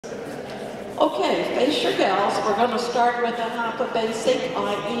Okay, face your gals. We're going to start with a half a basic,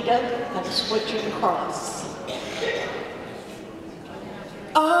 Aida, and switch and cross.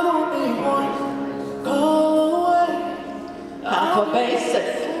 I don't need one, go away. Half a basic,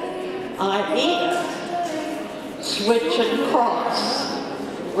 Aida, switch and cross,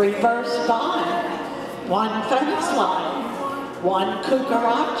 reverse bind, one fence line, one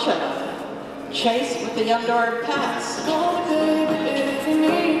cucaracha, chase with the underarm pass,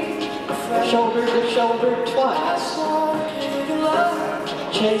 shoulder to shoulder twice,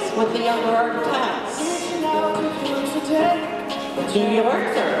 chase with the underarm pass, New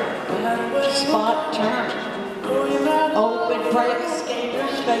Yorker, spot turn, open break, skater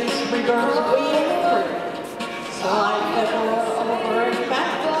space, reverse wheel through, slide the door over and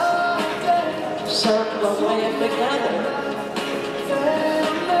back, circle away together,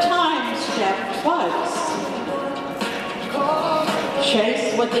 time step twice, chase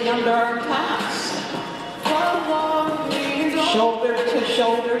with the underarm pass, shoulder to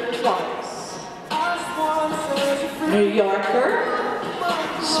shoulder twice, New Yorker,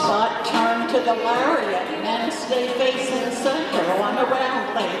 spot turn to the lariat, men stay facing center, one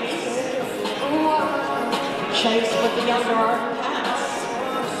around ladies, chase with the underarm pass,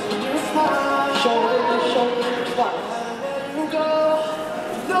 shoulder to shoulder twice,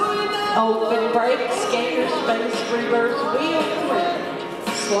 open break, skater space, reverse wheel through,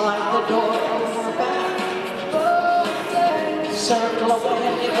 slide the door over back, circle away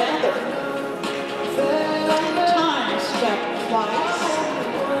together, time step twice,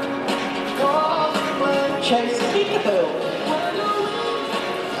 chase peekaboo,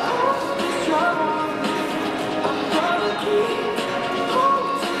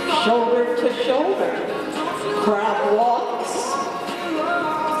 shoulder to shoulder, crab walks,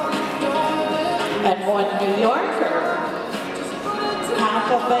 and one New Yorker, half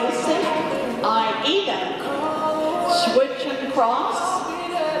a basic, Aida, switch and cross,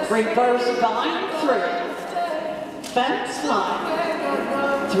 reverse bind through, fence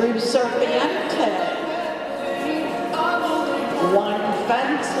line, through serpiente, one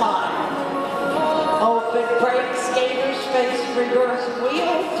fence line, open break, skater space, reverse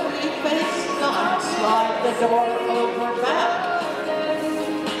wheel, three face line, slide the door over back,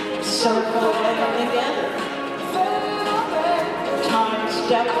 circle away together, time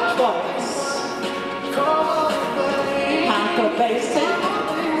step twice, half a basic,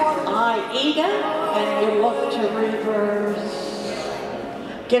 Aida, and you look to reverse.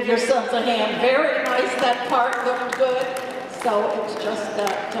 Give yourselves a hand. Very nice. That part looked good. So it's just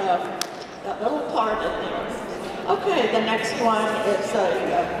that that little part in there. Okay, the next one is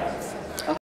a